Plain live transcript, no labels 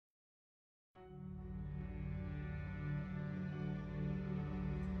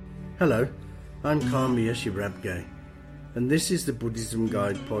Hello, I'm Kami Rabgay, and this is the Buddhism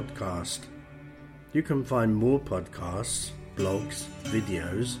Guide podcast. You can find more podcasts, blogs,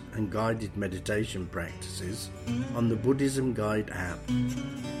 videos, and guided meditation practices on the Buddhism Guide app.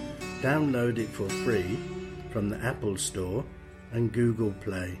 Download it for free from the Apple Store and Google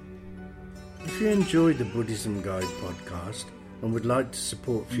Play. If you enjoy the Buddhism Guide podcast and would like to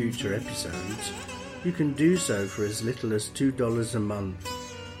support future episodes, you can do so for as little as $2 a month.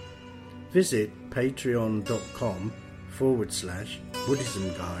 Visit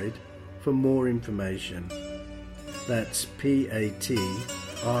patreon.com/Buddhism Guide for more information. That's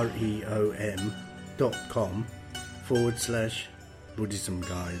patreon.com/Buddhism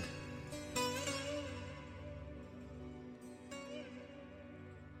Guide.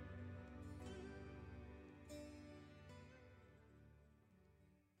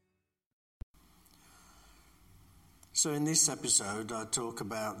 So in this episode I talk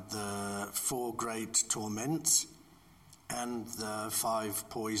about the 4 great torments and the 5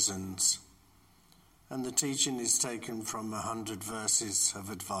 poisons. And the teaching is taken from 100 verses of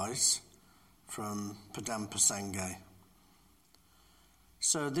advice from Padampa Sangha.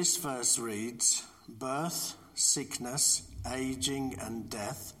 So this verse reads, "Birth, sickness, aging and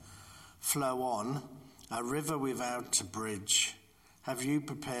death flow on, a river without a bridge. Have you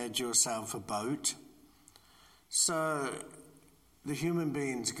prepared yourself a boat?" So the human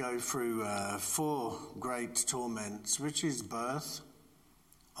beings go through 4 great torments, which is birth,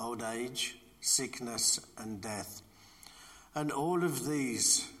 old age, sickness and death. And all of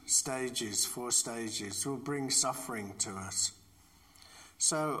these stages, 4 stages, will bring suffering to us.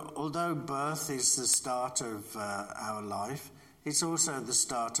 So although birth is the start of our life, it's also the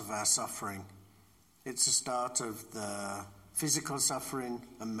start of our suffering. It's the start of the physical suffering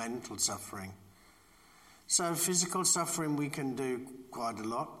and mental suffering. So physical suffering we can do quite a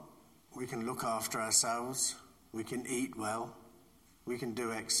lot. We can look after ourselves, we can eat well, we can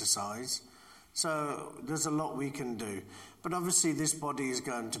do exercise. So there's a lot we can do. But obviously this body is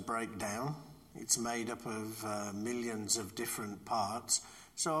going to break down. It's made up of millions of different parts.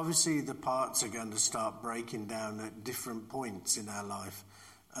 So obviously the parts are going to start breaking down at different points in our life.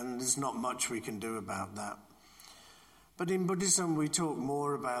 And there's not much we can do about that. But in Buddhism we talk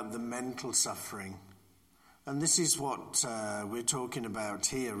more about the mental suffering. And this is what we're talking about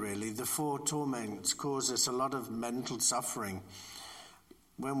here, really. The 4 torments cause us a lot of mental suffering.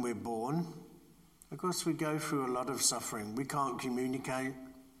 When we're born, of course, we go through a lot of suffering. We can't communicate.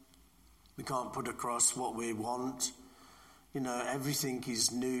 We can't put across what we want. Everything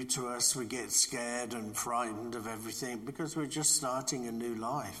is new to us. We get scared and frightened of everything because we're just starting a new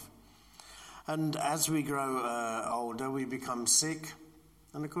life. And as we grow older, we become sick.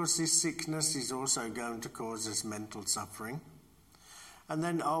 And of course this sickness is also going to cause us mental suffering. And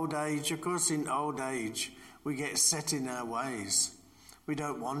then old age, of course in old age we get set in our ways. We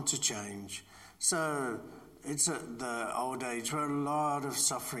don't want to change. So it's at the old age where a lot of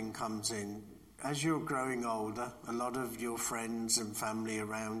suffering comes in. As you're growing older, a lot of your friends and family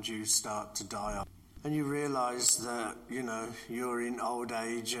around you start to die off. And you realise that, you're in old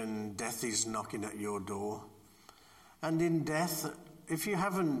age and death is knocking at your door. And in death, if you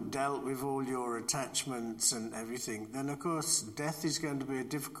haven't dealt with all your attachments and everything, then of course death is going to be a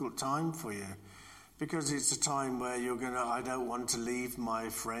difficult time for you, because it's a time where I don't want to leave my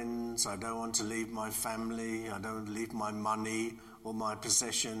friends, I don't want to leave my family, I don't want to leave my money or my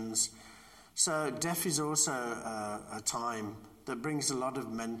possessions. So death is also a time that brings a lot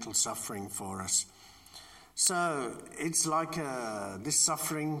of mental suffering for us. So it's like this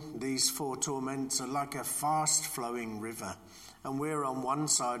suffering, these 4 torments are like a fast flowing river. And we're on one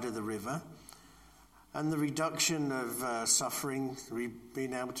side of the river, and the reduction of suffering,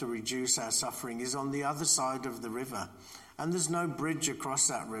 being able to reduce our suffering, is on the other side of the river. And there's no bridge across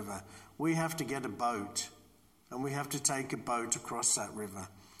that river. We have to get a boat, and we have to take a boat across that river.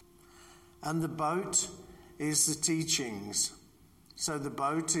 And the boat is the teachings. So the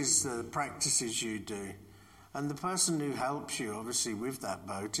boat is the practices you do. And the person who helps you, obviously, with that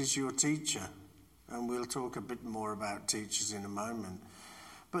boat is your teacher. And we'll talk a bit more about teachers in a moment.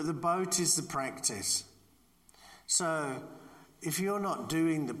 But the boat is the practice. So if you're not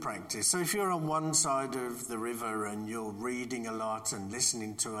doing the practice, so if you're on one side of the river and you're reading a lot and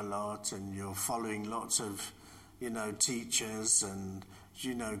listening to a lot and you're following lots of, teachers and,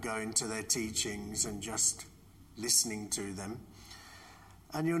 going to their teachings and just listening to them,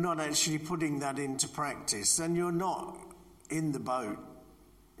 and you're not actually putting that into practice, then you're not in the boat.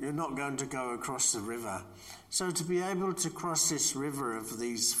 You're not going to go across the river. So to be able to cross this river of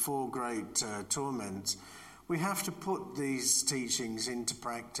these 4 great torments, We have to put these teachings into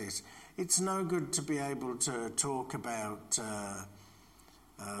practice. It's no good to be able to talk about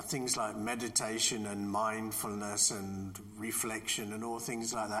things like meditation and mindfulness and reflection and all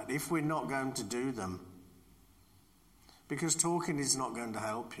things like that if we're not going to do them. Because talking is not going to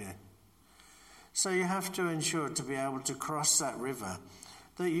help you. So you have to ensure to be able to cross that river,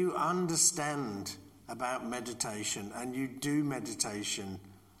 that you understand about meditation and you do meditation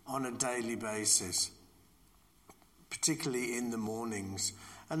on a daily basis, particularly in the mornings.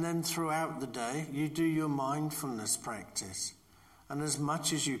 And then throughout the day, you do your mindfulness practice. And as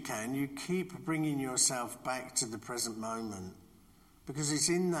much as you can, you keep bringing yourself back to the present moment, because it's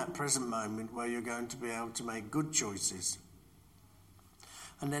in that present moment where you're going to be able to make good choices.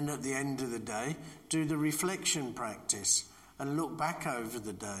 And then at the end of the day, do the reflection practice and look back over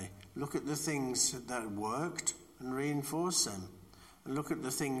the day. Look at the things that worked and reinforce them. And look at the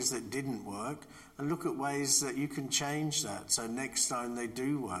things that didn't work and look at ways that you can change that so next time they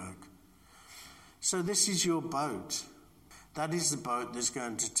do work. So this is your boat. That is the boat that's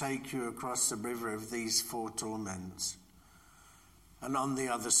going to take you across the river of these 4 torments. And on the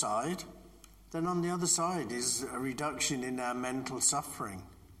other side is a reduction in our mental suffering.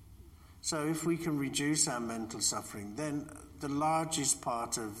 So if we can reduce our mental suffering, then the largest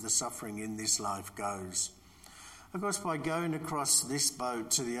part of the suffering in this life goes. Of course, by going across this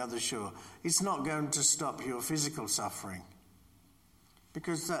boat to the other shore, it's not going to stop your physical suffering.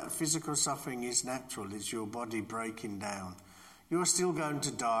 Because that physical suffering is natural, it's your body breaking down. You're still going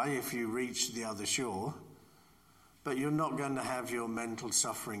to die if you reach the other shore, but you're not going to have your mental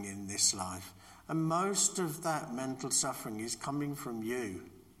suffering in this life. And most of that mental suffering is coming from you.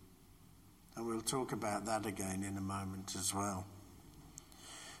 And we'll talk about that again in a moment as well.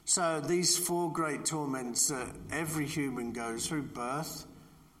 So these 4 great torments that every human goes through, birth,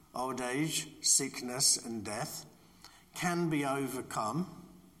 old age, sickness and death, can be overcome.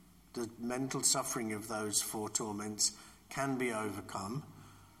 The mental suffering of those 4 torments can be overcome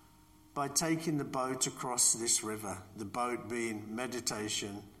by taking the boat across this river, the boat being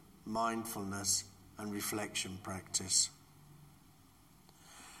meditation, mindfulness and reflection practice.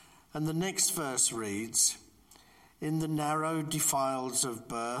 And the next verse reads, "In the narrow defiles of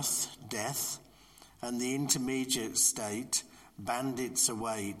birth, death, and the intermediate state, bandits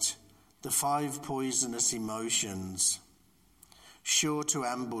await the 5 poisonous emotions, sure to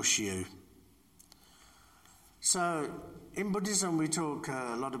ambush you." So, in Buddhism we talk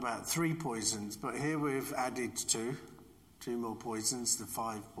a lot about 3 poisons, but here we've added 2 more poisons, the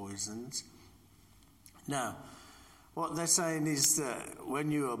 5 poisons. Now, what they're saying is that when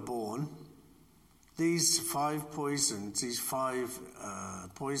you are born, these 5 poisons, these 5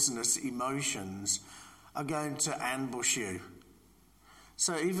 poisonous emotions are going to ambush you.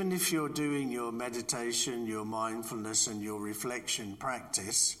 So even if you're doing your meditation, your mindfulness and your reflection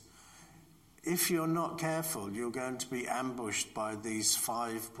practice, if you're not careful, you're going to be ambushed by these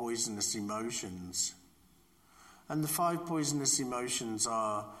 5 poisonous emotions. And the 5 poisonous emotions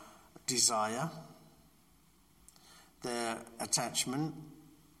are desire, their attachment,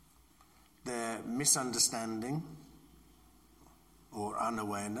 their misunderstanding or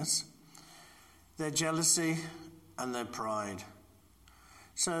unawareness, their jealousy and their pride.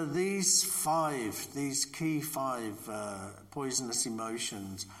 So these key 5 poisonous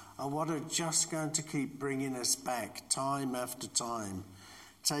emotions are what are just going to keep bringing us back time after time,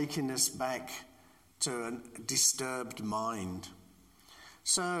 taking us back to a disturbed mind.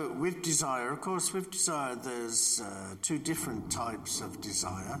 So with desire, of course, there's 2 different types of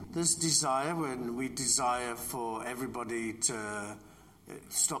desire. There's desire when we desire for everybody to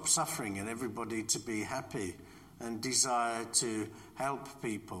stop suffering and everybody to be happy and desire to help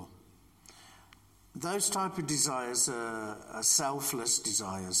people. Those type of desires are selfless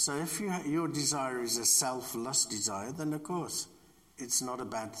desires. So if your desire is a selfless desire, then of course it's not a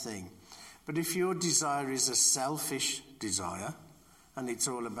bad thing. But if your desire is a selfish desire, and it's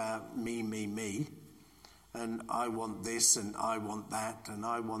all about me, and I want this and I want that and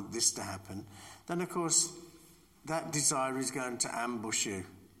I want this to happen, then of course that desire is going to ambush you.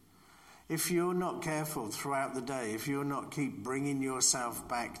 If you're not careful throughout the day, if you're not keep bringing yourself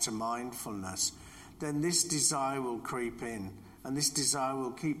back to mindfulness, then this desire will creep in and this desire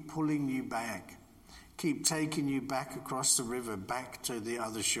will keep pulling you back, keep taking you back across the river, back to the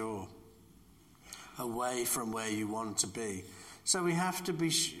other shore, away from where you want to be. So we have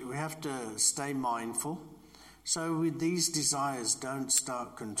to stay mindful. So with these desires, don't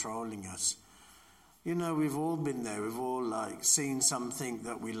start controlling us. You know, we've all been there. We've all seen something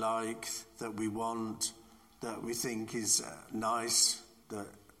that we like, that we want, that we think is nice, that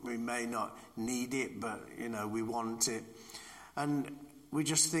We may not need it, but, we want it. And we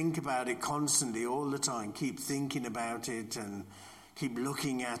just think about it constantly, all the time, keep thinking about it and keep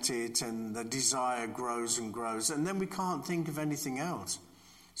looking at it, and the desire grows and grows. And then we can't think of anything else.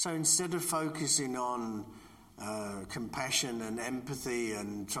 So instead of focusing on compassion and empathy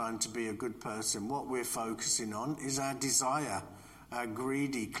and trying to be a good person, what we're focusing on is our desire, our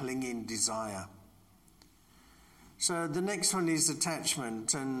greedy, clinging desire. So the next one is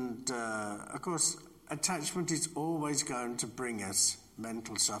attachment. And of course, attachment is always going to bring us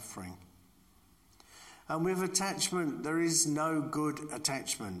mental suffering. And with attachment, there is no good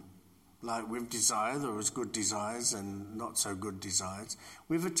attachment. Like with desire, there was good desires and not so good desires.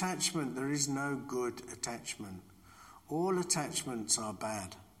 With attachment, there is no good attachment. All attachments are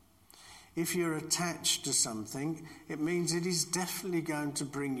bad. If you're attached to something, it means it is definitely going to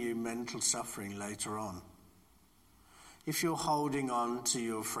bring you mental suffering later on. If you're holding on to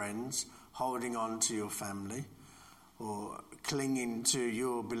your friends, holding on to your family, or clinging to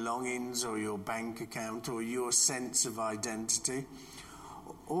your belongings or your bank account or your sense of identity,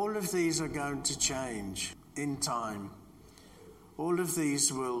 all of these are going to change in time. All of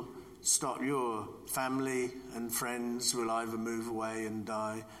these will stop. Your family and friends will either move away and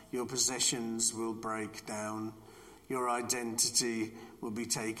die. Your possessions will break down. Your identity will be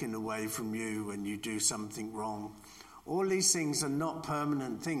taken away from you when you do something wrong. All these things are not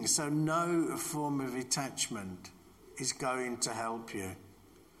permanent things, so no form of attachment is going to help you.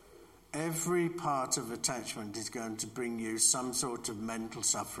 Every part of attachment is going to bring you some sort of mental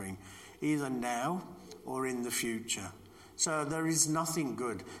suffering, either now or in the future. So there is nothing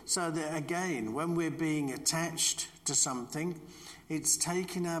good. So that again, when we're being attached to something, it's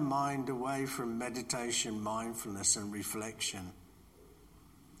taking our mind away from meditation, mindfulness and reflection.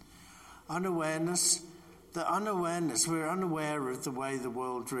 We're unaware of the way the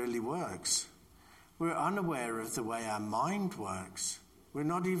world really works. We're unaware of the way our mind works. We're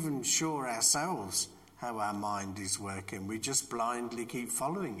not even sure ourselves how our mind is working. We just blindly keep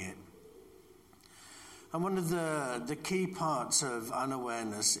following it. And one of the key parts of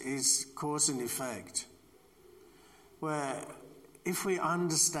unawareness is cause and effect, where if we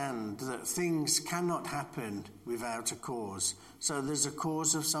understand that things cannot happen without a cause, so there's a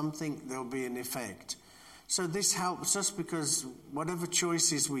cause of something, there'll be an effect. So this helps us because whatever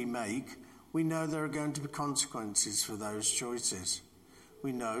choices we make, we know there are going to be consequences for those choices.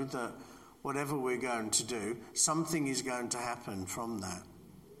 We know that whatever we're going to do, something is going to happen from that.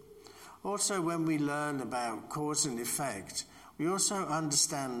 Also, when we learn about cause and effect, we also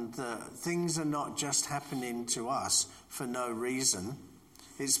understand that things are not just happening to us for no reason.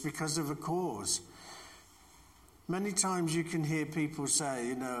 It's because of a cause. Many times you can hear people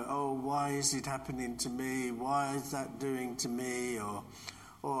say, oh, why is it happening to me? Why is that doing to me? Or,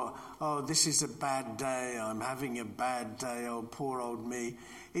 oh, this is a bad day. I'm having a bad day. Oh, poor old me.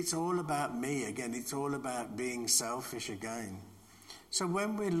 It's all about me again. It's all about being selfish again. So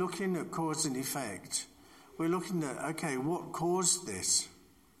when we're looking at cause and effect, we're looking at, okay, what caused this?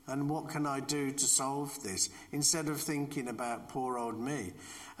 And what can I do to solve this? Instead of thinking about poor old me.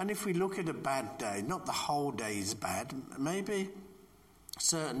 And if we look at a bad day, not the whole day is bad. Maybe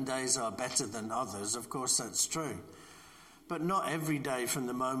certain days are better than others. Of course, that's true. But not every day from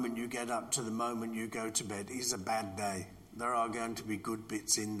the moment you get up to the moment you go to bed is a bad day. There are going to be good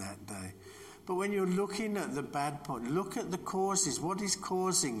bits in that day. But when you're looking at the bad point, look at the causes. What is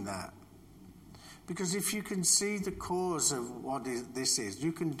causing that? Because if you can see the cause of what this is,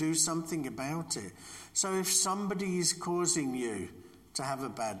 you can do something about it. So if somebody is causing you to have a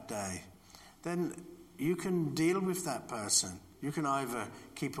bad day, then you can deal with that person. You can either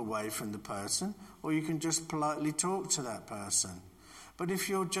keep away from the person or you can just politely talk to that person. But if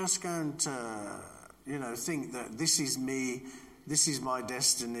you're just going to, think that this is me, this is my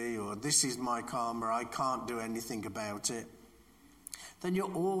destiny, or this is my karma, I can't do anything about it, then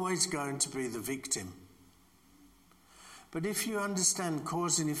you're always going to be the victim. But if you understand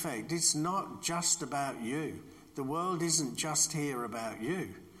cause and effect, it's not just about you. The world isn't just here about you.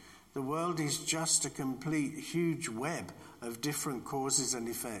 The world is just a complete huge web of different causes and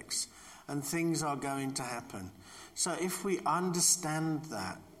effects, and things are going to happen. So if we understand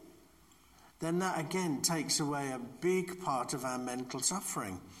that, then that again takes away a big part of our mental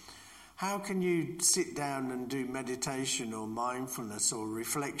suffering. How can you sit down and do meditation or mindfulness or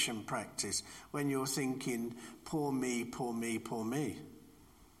reflection practice when you're thinking, poor me, poor me, poor me?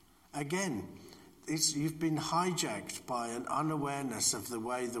 Again, you've been hijacked by an unawareness of the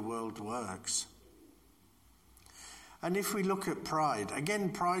way the world works. And if we look at pride, again,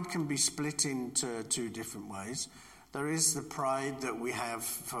 pride can be split into two different ways. There is the pride that we have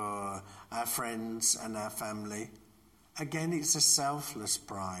for our friends and our family. Again, it's a selfless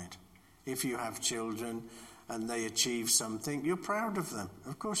pride. If you have children and they achieve something, you're proud of them.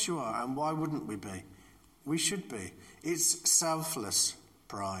 Of course you are. And why wouldn't we be? We should be. It's selfless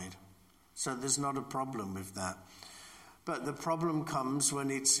pride. So there's not a problem with that. But the problem comes when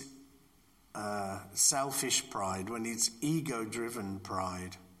it's selfish pride, when it's ego-driven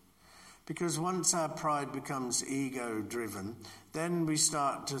pride. Because once our pride becomes ego-driven, then we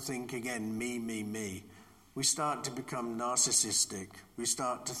start to think again, me, me, me. We start to become narcissistic. We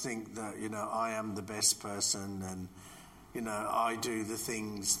start to think that, I am the best person and, I do the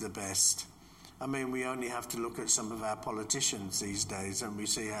things the best. I mean, we only have to look at some of our politicians these days and we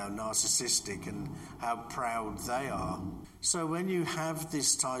see how narcissistic and how proud they are. So when you have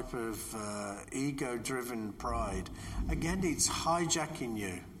this type of ego-driven pride, again, it's hijacking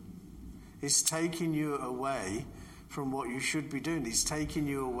you. It's taking you away from what you should be doing. It's taking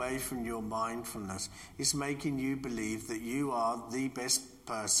you away from your mindfulness. It's making you believe that you are the best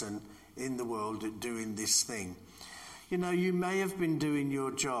person in the world at doing this thing. You may have been doing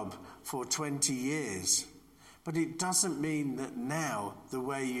your job for 20 years, but it doesn't mean that now the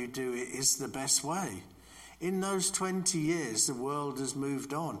way you do it is the best way. In those 20 years, the world has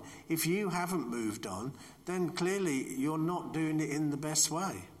moved on. If you haven't moved on, then clearly you're not doing it in the best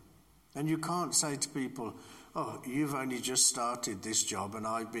way. And you can't say to people, oh, you've only just started this job and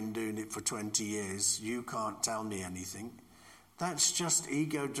I've been doing it for 20 years. You can't tell me anything. That's just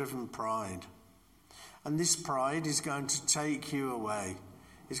ego-driven pride. And this pride is going to take you away.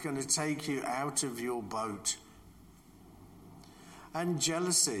 It's going to take you out of your boat. And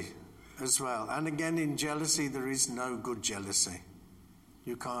jealousy as well. And again, in jealousy, there is no good jealousy.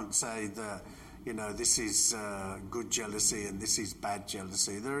 You can't say that, this is good jealousy and this is bad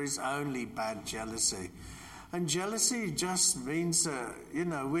jealousy. There is only bad jealousy. And jealousy just means that,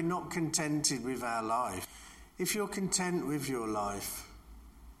 we're not contented with our life. If you're content with your life,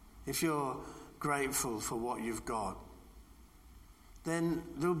 if you're grateful for what you've got, then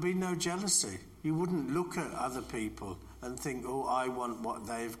there'll be no jealousy. You wouldn't look at other people and think, oh, I want what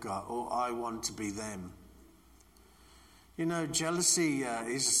they've got, or I want to be them. Jealousy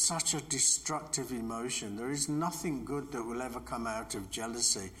is such a destructive emotion. There is nothing good that will ever come out of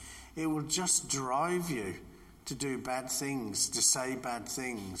jealousy. It will just drive you to do bad things, to say bad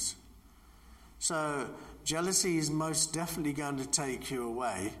things. So jealousy is most definitely going to take you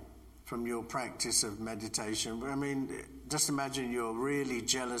away from your practice of meditation. I mean, just imagine you're really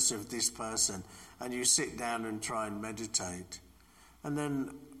jealous of this person and you sit down and try and meditate. And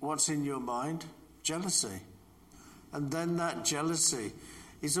then what's in your mind? Jealousy. And then that jealousy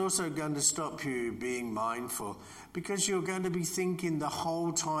is also going to stop you being mindful, because you're going to be thinking the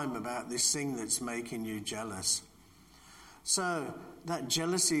whole time about this thing that's making you jealous. So that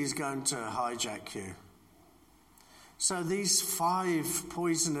jealousy is going to hijack you. So these 5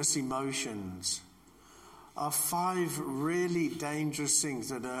 poisonous emotions are 5 really dangerous things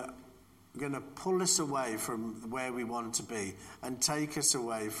that are going to pull us away from where we want to be and take us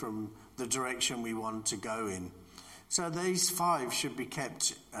away from the direction we want to go in. So these 5 should be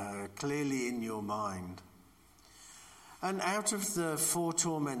kept clearly in your mind. And out of the 4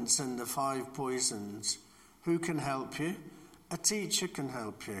 torments and the 5 poisons, who can help you? A teacher can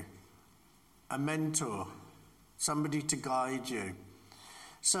help you. A mentor. Somebody to guide you.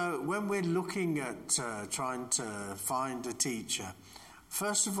 So when we're looking at trying to find a teacher,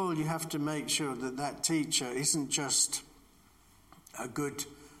 first of all, you have to make sure that that teacher isn't just a good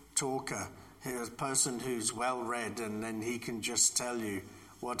talker, a person who's well read and then he can just tell you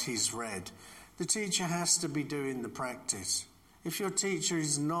what he's read. The teacher has to be doing the practice. If your teacher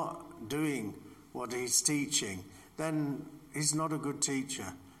is not doing what he's teaching, then he's not a good teacher.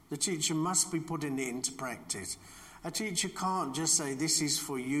 The teacher must be putting it into practice. A teacher can't just say, this is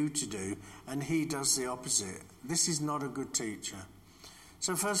for you to do, and he does the opposite. This is not a good teacher.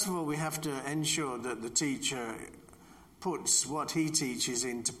 So first of all, we have to ensure that the teacher puts what he teaches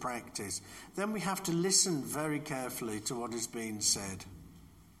into practice. Then we have to listen very carefully to what is being said.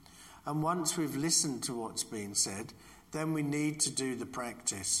 And once we've listened to what's being said, then we need to do the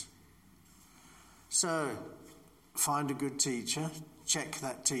practice. So find a good teacher, check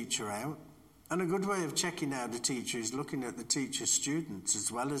that teacher out. And a good way of checking out a teacher is looking at the teacher's students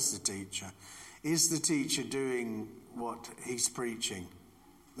as well as the teacher. Is the teacher doing what he's preaching?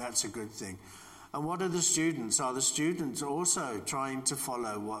 That's a good thing. And what are the students? Are the students also trying to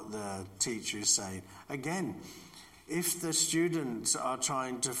follow what the teacher is saying? Again, if the students are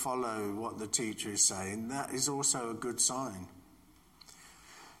trying to follow what the teacher is saying, that is also a good sign.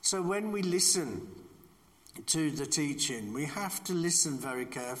 So when we listen, to the teaching, we have to listen very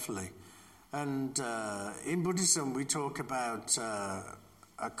carefully. And in Buddhism, we talk about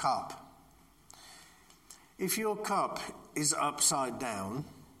a cup. If your cup is upside down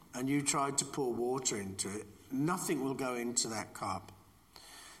and you try to pour water into it, nothing will go into that cup.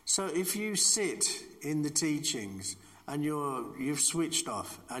 So if you sit in the teachings and you've switched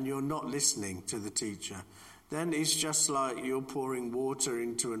off and you're not listening to the teacher, then it's just like you're pouring water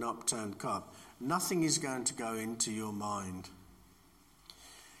into an upturned cup. Nothing is going to go into your mind.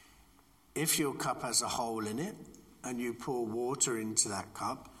 If your cup has a hole in it and you pour water into that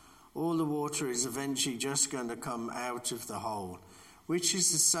cup, all the water is eventually just going to come out of the hole, which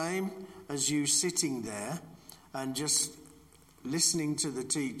is the same as you sitting there and just listening to the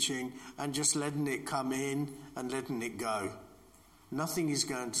teaching and just letting it come in and letting it go. Nothing is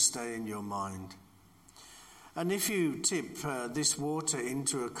going to stay in your mind. And if you tip this water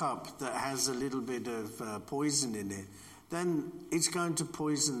into a cup that has a little bit of poison in it, then it's going to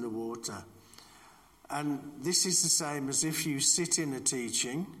poison the water. And this is the same as if you sit in a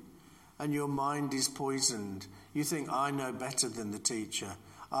teaching and your mind is poisoned. You think, I know better than the teacher.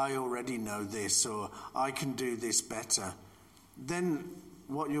 I already know this, or I can do this better. Then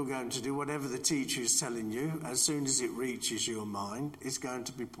what you're going to do, whatever the teacher is telling you, as soon as it reaches your mind, it's going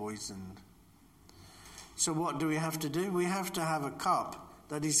to be poisoned. So what do we have to do? We have to have a cup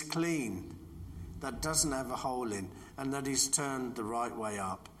that is clean, that doesn't have a hole in, and that is turned the right way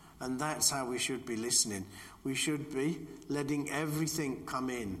up. And that's how we should be listening. We should be letting everything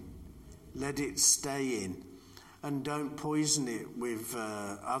come in. Let it stay in. And don't poison it with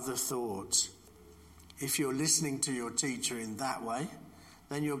other thoughts. If you're listening to your teacher in that way,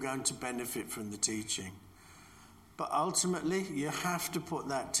 then you're going to benefit from the teaching. But ultimately, you have to put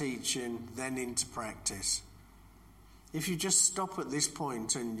that teaching then into practice. If you just stop at this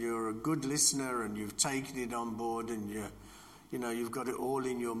point and you're a good listener and you've taken it on board and you've got it all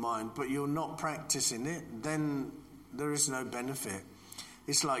in your mind, but you're not practicing it, then there is no benefit.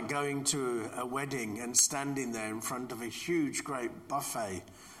 It's like going to a wedding and standing there in front of a huge, great buffet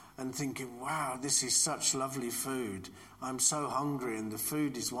and thinking, wow, this is such lovely food. I'm so hungry and the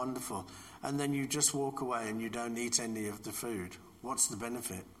food is wonderful. And then you just walk away and you don't eat any of the food. What's the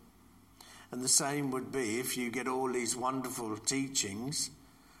benefit? And the same would be if you get all these wonderful teachings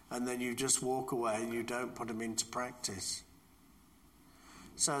and then you just walk away and you don't put them into practice.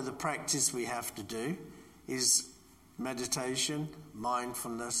 So the practice we have to do is meditation,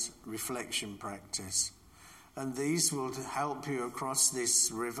 mindfulness, reflection practice. And these will help you across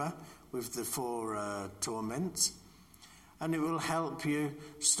this river with the 4 torments. And it will help you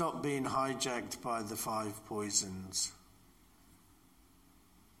stop being hijacked by the 5 poisons.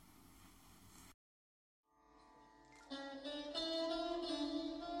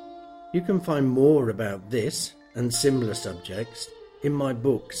 You can find more about this and similar subjects in my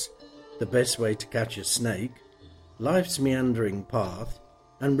books, The Best Way to Catch a Snake, Life's Meandering Path,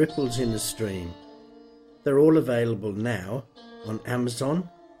 and Ripples in the Stream. They're all available now on Amazon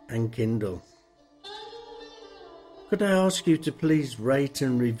and Kindle. Could I ask you to please rate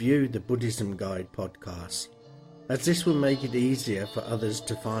and review the Buddhism Guide podcast, as this will make it easier for others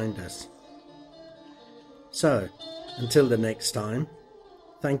to find us. So, until the next time,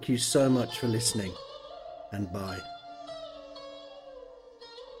 thank you so much for listening, and bye.